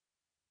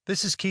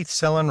This is Keith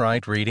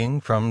Sellenwright reading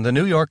from the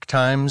New York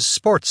Times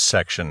Sports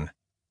section.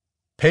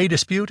 Pay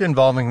dispute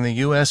involving the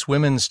U.S.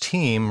 women's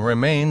team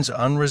remains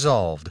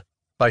unresolved,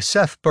 by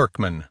Seth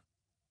Berkman.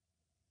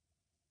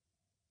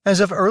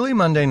 As of early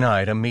Monday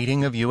night, a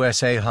meeting of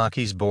USA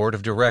Hockey's board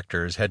of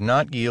directors had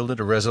not yielded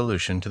a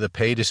resolution to the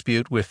pay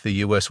dispute with the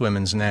U.S.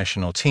 women's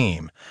national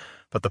team,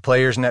 but the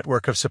players'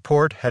 network of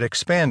support had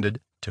expanded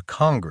to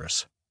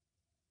Congress.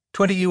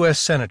 20 U.S.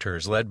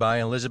 senators, led by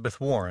Elizabeth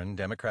Warren,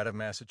 Democrat of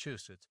Massachusetts,